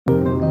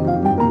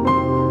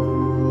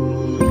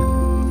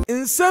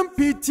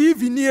Nsem-Pii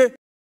TV nie.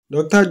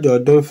 Dr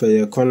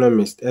Domfe,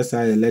 economist,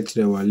 SI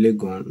lecturer wa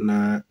Legon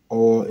na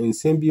or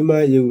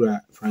Nsem-Pii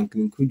yewura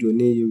Franklin Cudjoe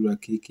ne yewura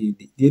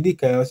KKD. Dedi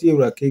kan o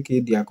yewura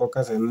KKD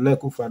akoka se na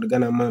Kufuor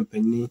Ghana man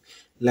pani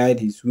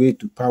lied his way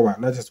to power.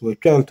 Na just we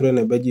twa ntro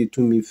na beje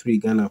to me free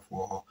Ghana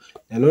for ho.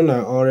 Eno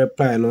na all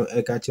reply no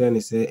e ka kire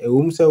ne se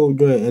ewum se wo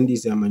join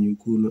NDC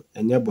amanyuku no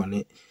enye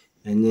bone.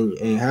 And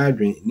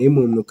hardware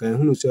name no can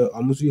who say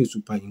almost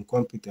super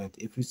incompetent.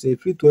 If you say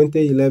free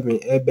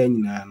 2011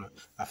 ben no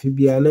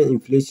afibia na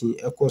inflation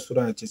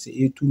ekosura chese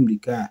etum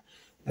lika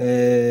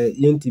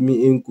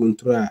yentimi in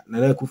control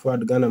na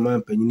Kufuor Ghana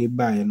man panyini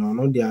bae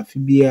no de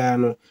afibia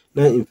no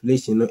na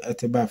inflation no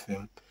eteba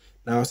fem.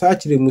 Na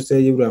osachire mu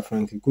say yewura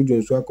Franklin Cudjoe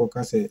nso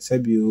akoka se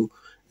sabio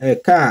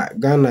ka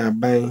Ghana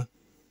ban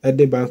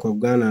the Bank of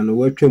Ghana no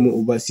watwam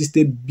over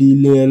 60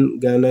 billion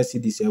Ghana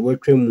cedis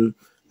watwam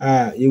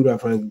yewura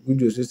Franklin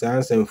Cudjoe so say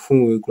ansem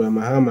fun we kura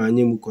mahama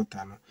anye mu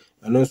kota no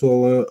and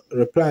so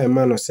reply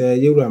man no say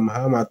yewura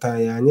mahama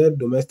tan ya anye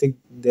domestic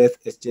death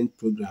exchange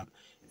program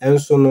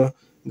enso no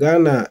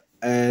Ghana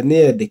ne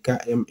edeka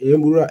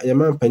yewura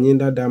yaman panyin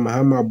dada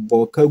mahama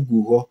boka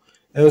gu ho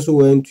enso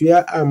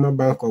wantua ama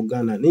Bank of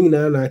Ghana ni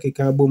nyina na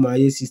akeka bo ma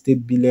ye 60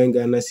 billion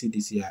Ghana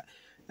cedis ya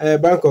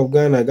Bank of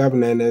Ghana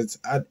governors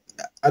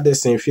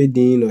Addison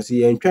Fedin no say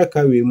yentwa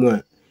ka we mu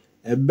a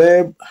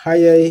ebe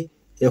higher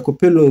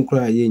yakopelo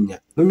nkra yenya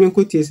mumye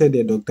nkotie se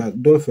de Dr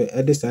Domfe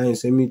edisa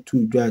nsemi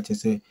tu dwa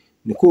chese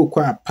ne ko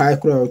kwa pai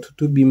kra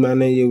otutu bi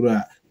mana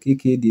yewura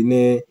KKD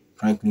ne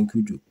Franklin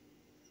Cudjoe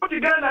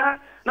Ghana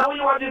na we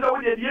want to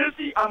with the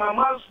DLC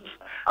amamas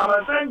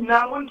amasan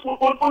na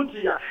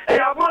ontia e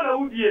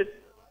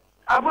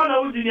abona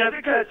udi ni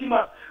adeka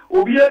tima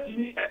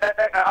obiatini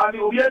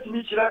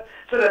obiatini chira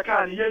se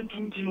ka ni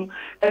yentuntimu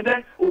and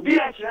then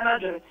obiachira na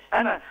jere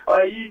ana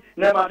oyi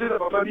na ma de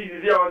papa bi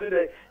dia o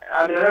de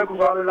and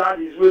Kufuor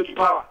his way to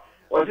power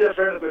was there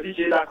friend of the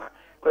DJ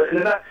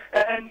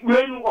and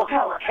when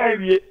okawa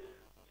carry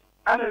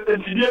and the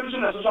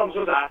division as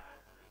so that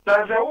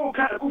the whole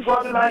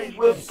Kufuor his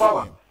way to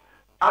power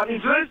and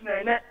inflation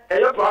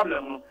a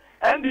problem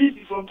and this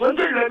is from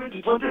 2011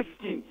 to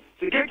 2015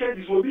 the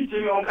KKD will be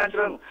taking on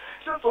country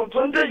so from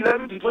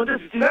 2011 to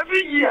 2015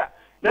 every year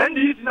then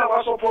this is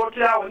our support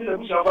here when the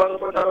bush about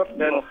support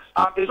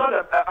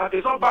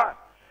it's not bad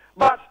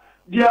but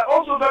they are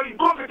also very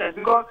incompetent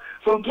because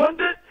from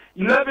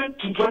 2011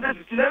 to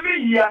 2015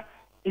 every year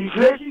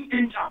inflation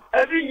inch up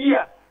every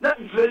year that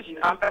inflation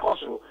and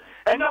economy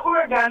and now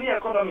over Ghana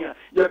economy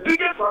the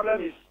biggest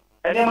problem is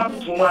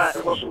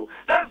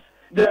that's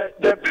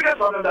the biggest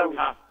problem that we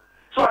have.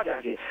 So I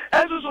can say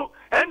and so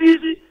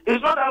NDC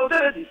is not an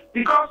alternative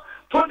because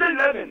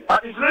 2011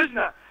 inflation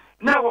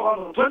now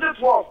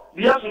 2012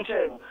 the year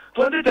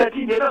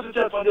 2013 the year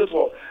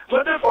 2012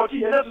 2014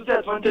 the year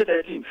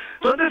 2013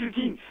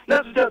 2015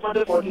 next year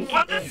 2014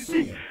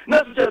 2016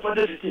 next year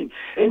 2015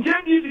 and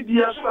then this the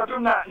year so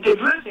now the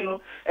inflation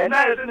and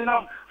now is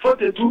now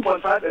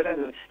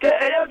 42.5%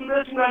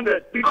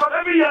 because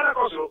every year that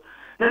costs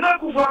the now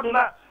Kufuor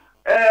na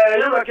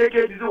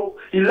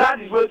he led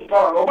his way to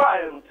power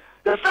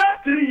the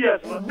first 3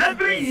 years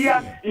every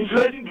year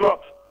inflation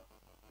dropped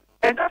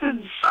and that is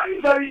very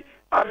very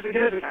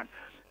significant.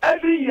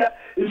 Every year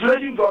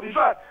inflation dropped. In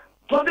fact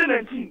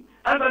 2019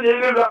 and then the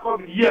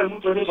record year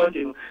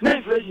 2020 now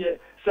inflation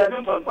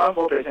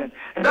 7.14%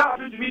 and that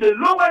happens to be the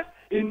lowest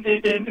in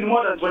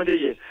more than 20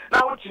 years.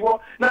 Now what you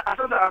want now as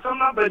some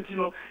number and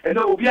then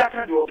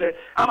Obiaka do okay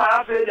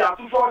I'm say they are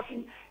too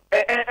forcing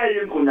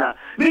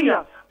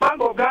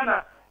Bank of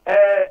Ghana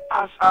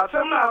as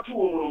some now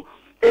too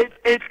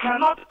it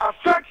cannot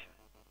affect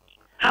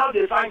how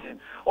they function.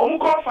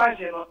 Omuko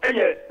function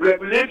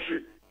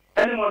regulatory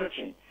and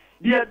monitoring.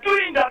 They are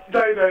doing that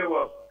very, very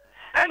well.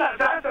 And as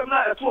I said,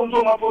 now,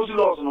 policy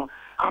laws,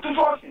 I'm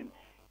forcing.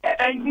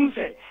 And you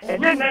say,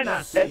 and then,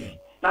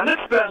 now,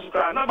 next person,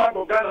 not Bank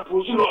of Ghana,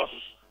 policy laws.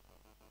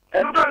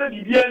 And not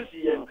only the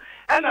DNC,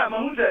 and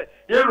I'm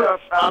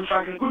saying,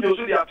 Franklin Cudjoe,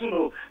 so they are to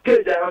know, I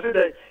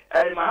said,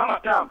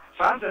 Mahama Tam,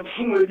 France and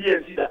Fung will be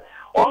a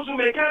also,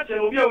 make catch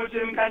and will be able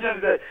to catch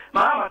and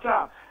Mahama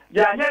Tam,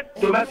 they are not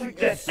domestic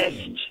debt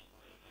exchange.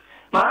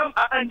 Ma'am,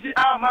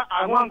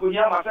 I want to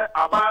hear myself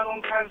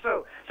about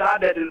cancel.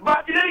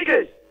 But in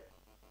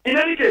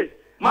any case,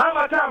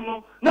 Mama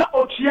Tam, no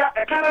Ochia,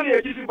 economy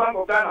of Bank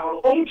of Ghana,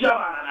 or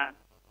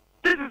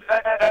this is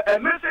a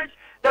message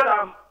that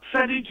I'm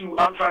sending to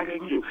Franklin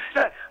Cudjoe.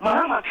 Say,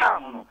 Mama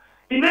Tam,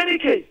 in any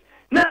case,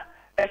 now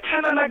a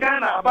Canada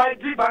Ghana by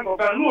the Bank of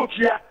Ghana, no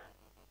Chia.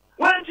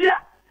 One Chia,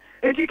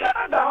 if you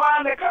Canada,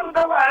 one, a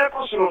Canada, I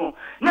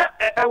now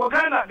a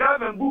Ghana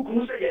government book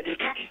who say the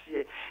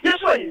Kakis.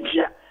 Yes, why in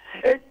Chia.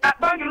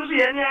 Bank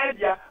any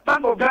idea,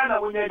 Bank of Ghana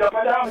when you have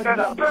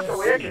Ghana, person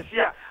where you can see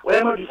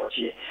where money for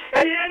cheer.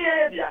 Any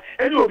idea,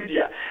 any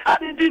idea. I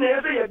didn't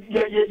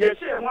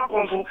say one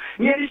confirm,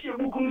 nearly see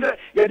Bukum,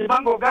 the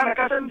Bank of Ghana,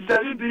 Cassan,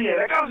 billion,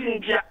 I can't see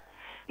in here.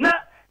 Now,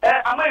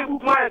 I might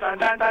book my and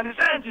the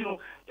sentinel,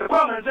 the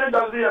common sense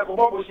of the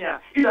Bobosia,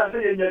 he doesn't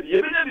say,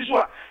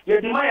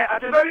 you demand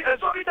at a very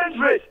exorbitant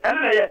rate,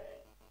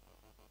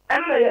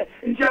 And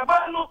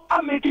Intiabano,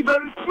 I make a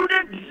very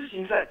prudent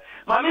decision. Said,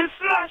 Mammy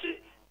slash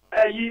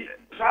a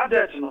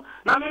Sadet, no,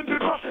 Namin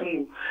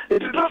Picosan, a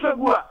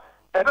Picosa,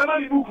 a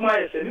family book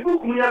myself, a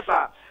book me as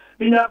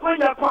in a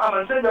point of farm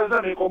and send us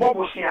a make a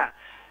bubble here.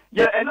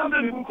 Yeah,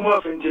 another book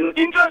muffin,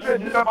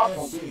 interested in the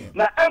battle.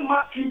 Now,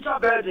 Emma, future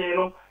bed,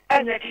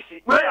 and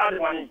Yakisi, where are the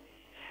money?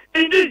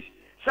 Indeed.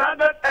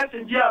 Standard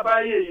S&G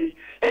by ye,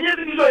 and yet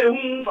it is a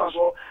home for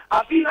so.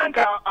 I feel like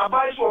I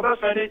buy for best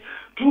spending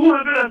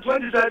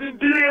 227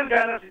 billion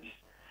Ghana cities.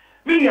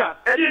 Minia,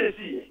 I didn't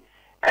see.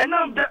 And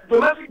now that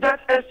domestic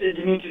debt estate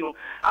in Intino,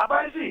 I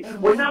buy see,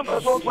 when I'm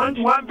for so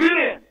 21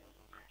 billion.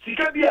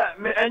 Sikabia,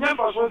 and I'm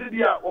for so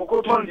the or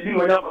Coton,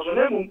 when I'm for so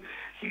name,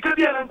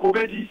 Sikabia and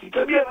Kobedi,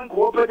 Sikabia and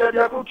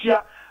Cooperadia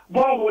Cotia,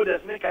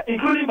 bondholders maker,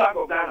 including Bank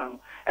of Ghana,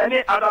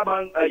 any other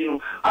bank,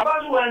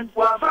 about when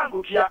Frank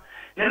Cotia.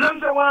 The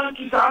number one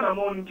to sound a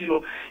morning,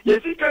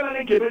 yes, it can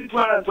only give it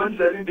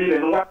 227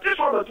 billion. What this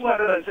was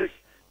 206,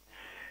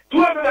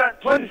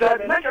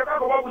 227, like a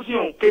couple of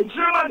you can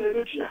German the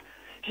Lucia.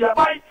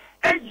 Hereby,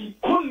 80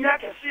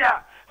 Cognac,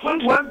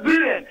 21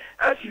 billion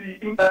actually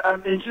in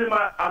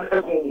German and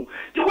Echo.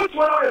 You want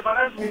one of the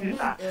finance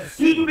minister.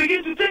 You should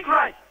begin to think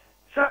right.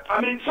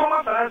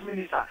 Former finance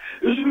minister.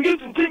 You should begin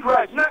to think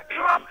right. Not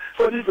clap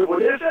for these people.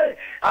 They say,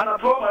 and a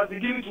problem must be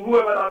given to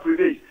whoever that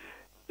prevails.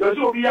 There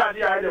will be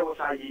idea was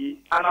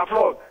an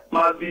applaud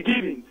must be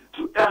given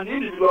to an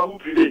individual who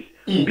prevails.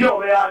 Be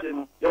aware,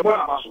 the one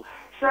of us.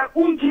 Sir,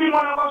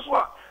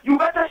 you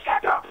better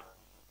shut up.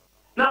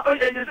 Now, you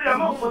say, I'm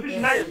not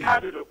position as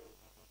capital.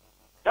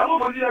 I'm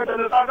not position as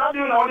I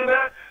don't know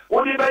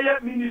only by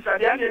minister,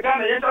 the only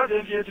kind of enters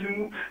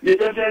into the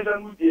defense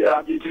and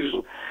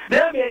the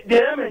There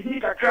may he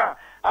kakra.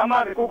 I'm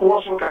not a cook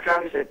also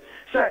kakra said,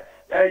 sir,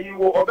 you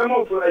will obey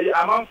for a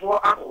amount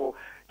for alcohol.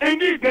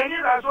 Indeed,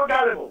 Ghanaians are so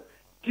gullible.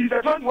 He's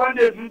a 21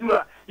 days to do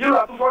you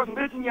have to force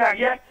betting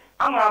here.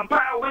 I'm a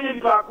power when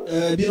you back.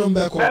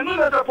 And know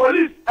that the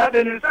police at the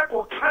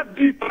Nsem-Pii can't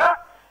be back.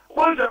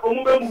 Once the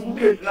Omuga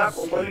case now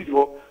for police,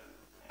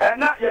 and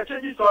now you're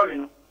changing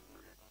story.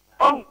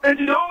 Oh, and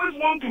you always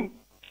want to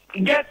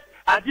get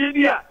a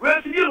JBA.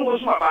 Where's the deal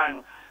was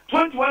my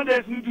 21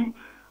 days to do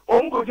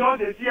Omuga John,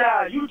 they say,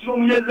 you told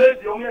me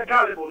lazy, only a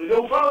gullible.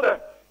 They'll follow them.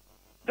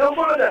 They'll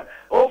follow them.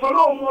 Oh, for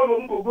no more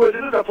Omuga go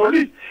to the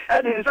police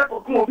and the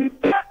Nsem-Pii will be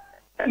back.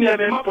 And you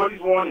have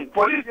police warning.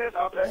 Police gets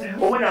up there.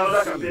 Or when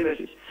another campaign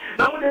message.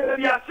 Now, when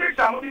there are 6,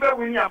 I'm going to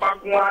win your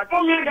back one.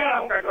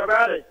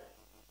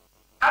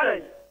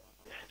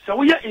 So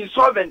we are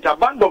insolvent. A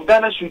Bank of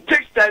Ghana should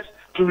take steps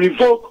to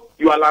revoke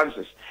your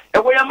licenses.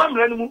 And we are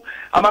Mamma,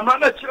 I'm a man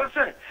that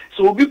say,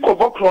 so we'll be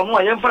Cobocron,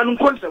 I am finding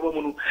concept.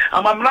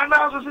 I'm a man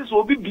that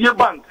will be beer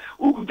bank.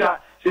 Who could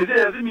that? Say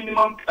there's a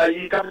minimum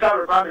capital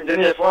requirement,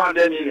 then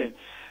 400 million.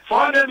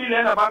 400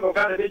 million, a Bank of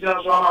Ghana, they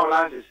just want our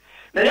licenses.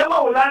 The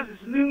Yama lands is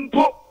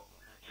Nimpo.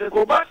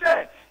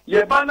 Sekobase,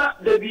 Yabana,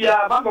 the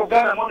Bank of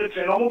Ghana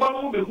monitoring, or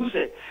Mobile who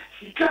say,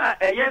 Sika,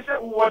 a yes,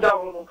 water,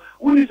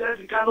 who says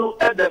he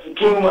cannot add the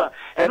Futuma,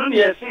 and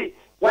only I say,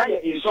 why you're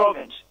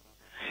insolvent.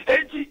 A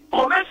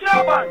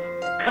commercial bank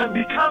can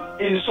become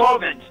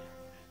insolvent.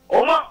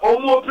 Oma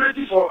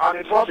operative for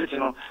a profit,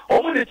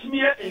 Oma the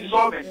Timia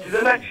insolvent.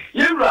 Then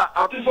you are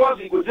at the force,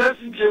 you just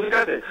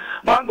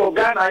Bank of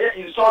Ghana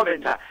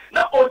insolvent.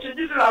 Now,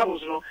 this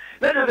levels,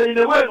 then in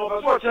the way of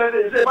a fortune,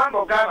 the Bank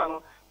of Ghana,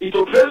 it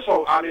will place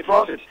for a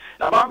profit.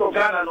 The Bank of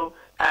Ghana,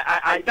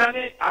 I done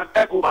it at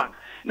Echo Bank.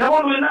 Now,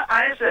 when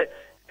I said,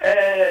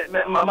 I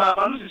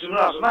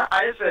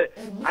said,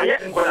 I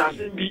am going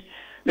to be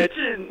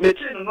Metin,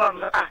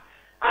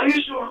 are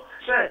you sure,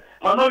 sir?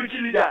 Minority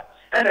leader.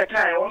 And a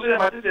kind of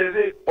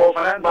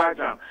land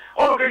background.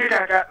 All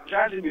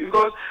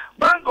because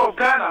Bank of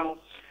Ghana,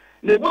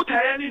 the book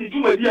I need to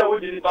do a deal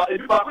with the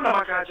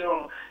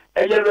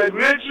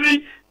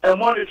regulatory and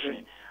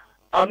monitoring.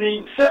 I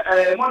mean,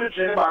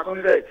 monitoring back on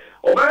the day.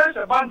 Or whereas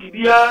a bank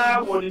idea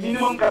or the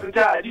minimum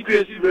capital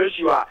adequacy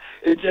ratio,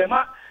 a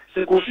Gemma,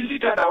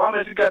 Secofisica, the one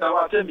Mexica, the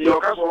one be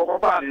your castle or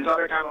pan in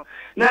Southern Cano,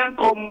 then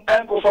come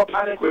and go for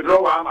panic with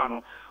draw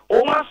Amano.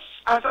 Almost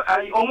as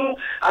I almost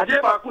I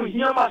did back with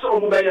him as a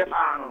mobile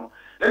panel.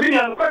 Let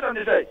me question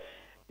to say,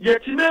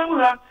 yet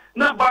Timena,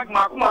 not back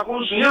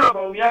Macumacun,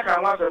 about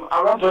Yaka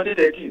around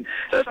 2013.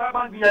 That's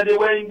how they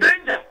were in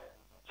danger.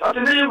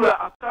 Saturday,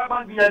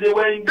 after they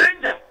were in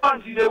danger.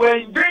 Fancy they were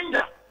in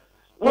danger.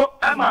 What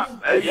am I?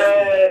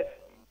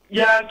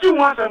 Yeah, 2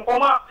 months and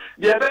Oma,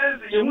 the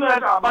events you know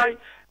as I buy,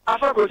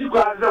 after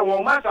the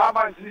woman, I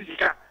buy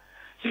Sika.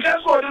 She can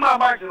score them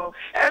out,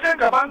 and then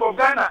the Bank of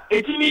Ghana,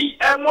 a TV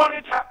and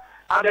monitor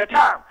at the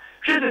time.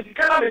 She says, you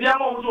cannot be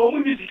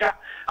among Musica,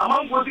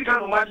 among Fosica,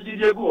 no matter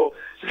Diego,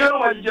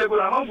 Sicano Diego,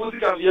 among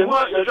Fosica, you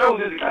want your show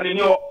is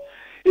Canino.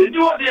 If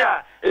you are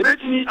there, a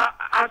bit me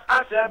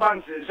as their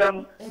banks in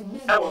some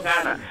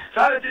Ghana.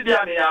 Saturday,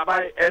 they are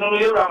by and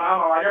only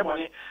around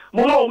money.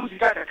 More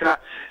Musica,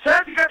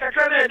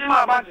 Satica,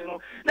 Edema Bansino,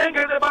 then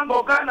get the Bank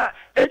of Ghana,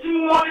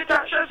 18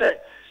 monitor, she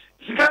said.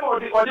 Sicano or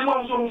the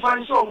ones who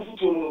find some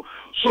food.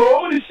 So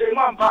only say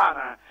one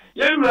partner.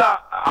 You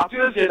are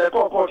say the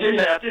court,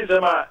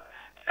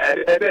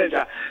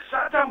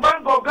 Certain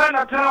Bank of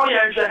Ghana town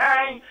and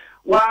Shahai,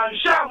 one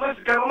shall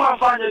must come on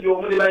find you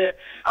only by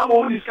I'm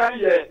only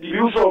scanning the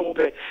view from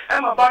Ope.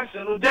 And my banks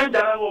no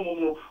danger,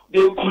 they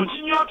will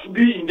continue to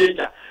be in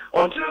danger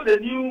until the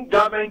new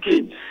government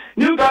came.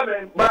 New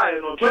government by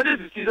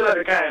 2016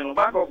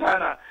 Bank of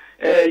Ghana,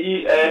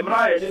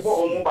 my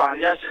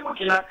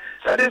Yashimokina,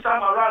 said this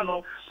time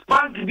around,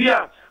 Bank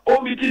Bia,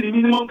 omitting the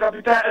minimum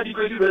capital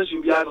adequacy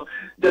ratio.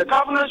 The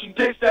governor should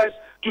take steps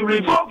to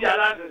revoke their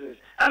licenses.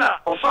 And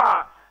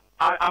offer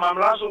I'm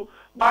also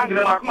bank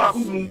the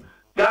Makumakum,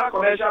 Ghana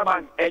Commercial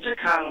Bank,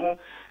 Echekan,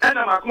 and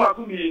a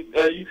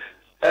Makumakumi,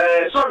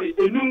 sorry,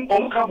 a new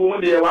Omukabo,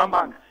 the one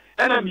bank,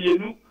 and a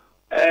new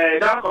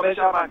Ghana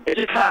Commercial Bank,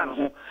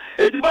 Echekan.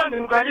 A bank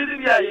in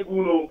Kanye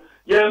Guno,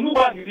 Yamu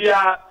Bank,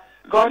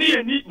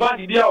 Goni need Bank,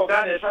 the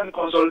Ghana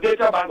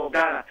Consolidated Bank of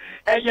Ghana,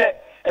 and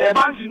yet a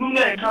bank in Nuna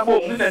and Cabo,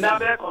 and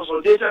another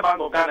Consolidated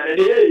Bank of Ghana,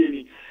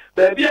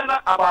 there be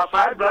about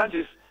 5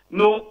 branches.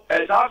 No,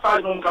 as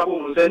outside non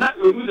Cabo, they not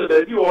use the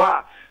baby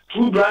or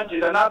 2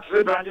 branches and not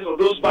 3 branches of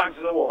those banks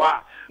in the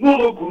war.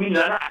 No,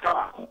 Gumina,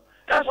 Akabaco.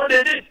 That's what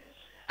they did.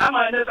 I'm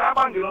a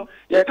bank, you know,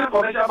 the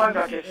commercial bank,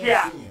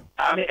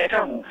 I mean,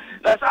 Ekamo.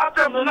 That's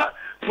after not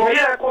for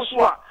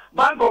Koswa,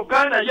 Bank of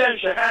Ghana, Yen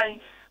Shahai,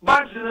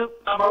 banks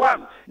number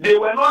 1. They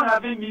were not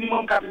having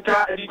minimum capital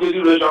adequacy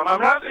ratio. I'm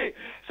not saying,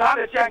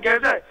 Sada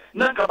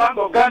Nanka Bank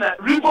of Ghana,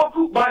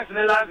 revoke banks in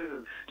the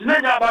licenses. To name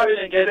about it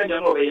and get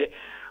them over here.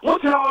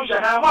 What else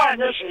have I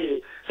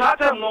say?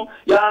 Saturn,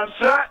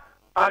 Yansra,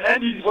 and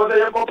ended for the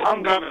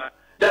Yakopam governor.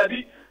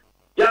 Debbie,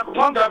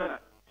 Yakopam governor.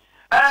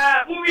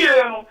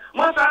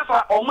 Once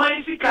I or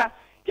my Sika,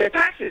 get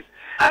taxes.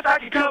 As I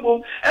can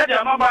boom, and the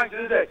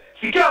Amabans said,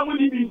 Sika will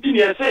be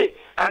in say,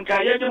 and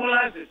Kayam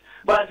licenses.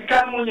 But the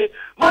Canone,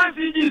 my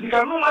CG, the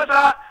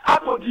Canumata,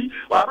 Apodi,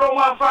 or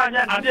Roma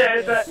Fanya, and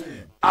there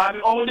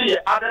I'm only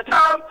at the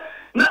time,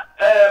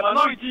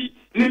 minority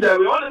leader,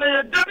 we only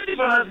a deputy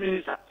finance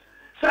minister.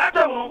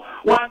 Saturn,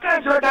 one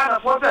can't Ghana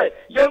for say,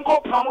 young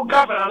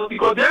governor,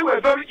 because they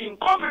were very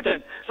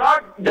incompetent. So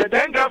the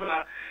then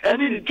governor and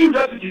the 2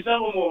 deputies,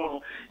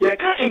 they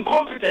can't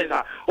incompetent,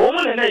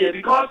 only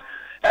because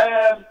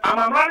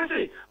I'm running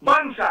say,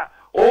 banks are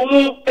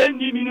almost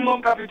any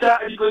minimum capital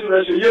adequacy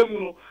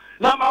ratio.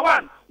 Number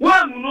 1,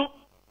 no.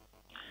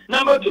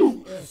 Number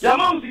 2, the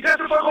amount of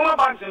the for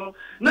banks,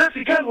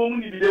 Nancy can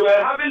only they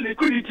were having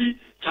liquidity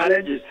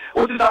challenges.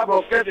 What is the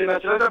of getting a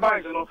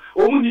banks,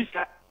 only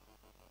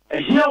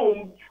here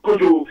could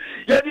do.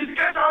 Yet this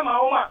cat on my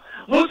own.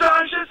 Most of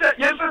said,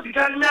 yes, you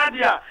can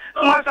media.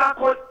 Once I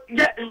could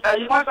get in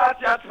a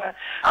theatre.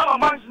 I'm a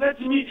man's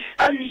letting me,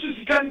 and you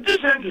should can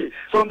differently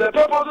from the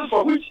purposes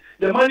for which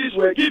the monies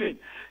were given.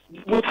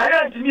 But I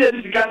had to me at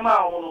this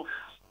Ganma.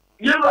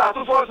 You know,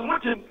 to force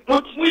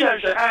what we are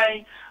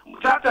Shahai,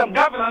 that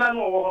governor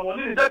or one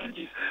of the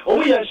deputies, or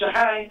we are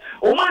Shahai,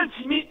 or one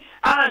to me,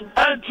 and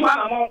 2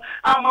 among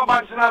our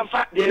banks and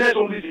fact, the rest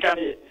of this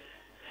can.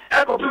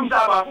 Echo Pim's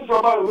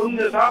about room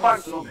the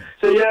banks,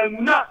 say,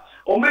 not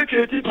or make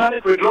a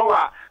panic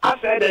withdrawal. I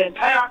said the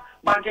entire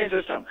banking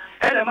system.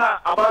 And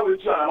about with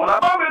you,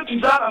 about to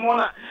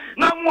Zanamona.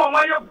 No more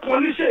my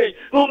police say,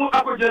 no more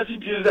apology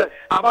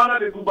about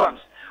the good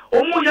banks.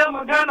 Omo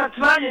Yamagana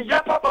trying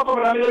Yapa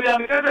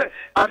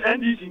and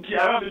NDC in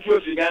around the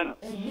church in Ghana.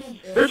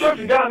 The church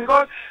in Ghana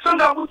because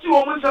sometimes 2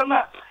 women are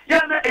not.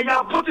 Yana and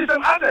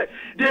Yapotism other.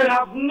 They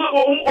have no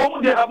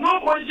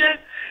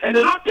conscience and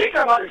they don't think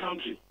about the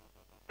country.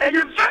 And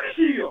it's very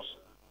serious.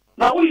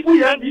 Now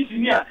we are this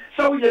in here,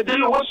 so we are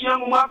doing what's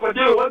young Mark, what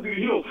do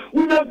you know?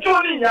 We are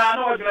joining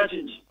our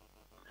change.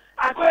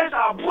 I quite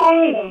our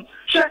brown,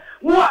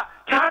 what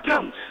can't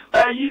come,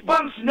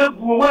 banks never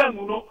go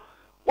well,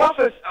 what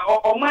is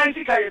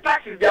almighty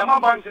taxes, the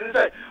amount banks and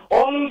say,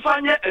 on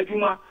Fanya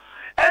Eduma.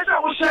 As I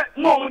was said,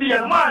 no,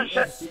 the man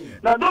said,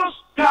 now those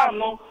come,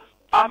 no,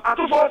 I'm at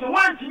 1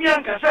 to me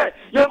and can say,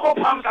 your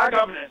co-pumps are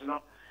governors,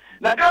 no.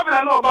 The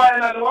governor no buy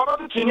and what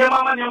to Kenya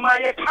Mama near my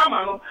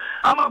Kamano.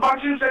 I'm a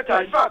banking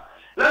sector. In fact,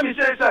 let me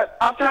say that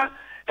after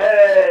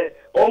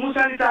almost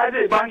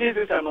sanitized banking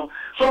system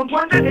from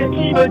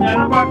 2018 when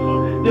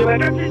they were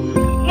getting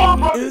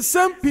more.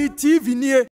 Nsem-Pii TV near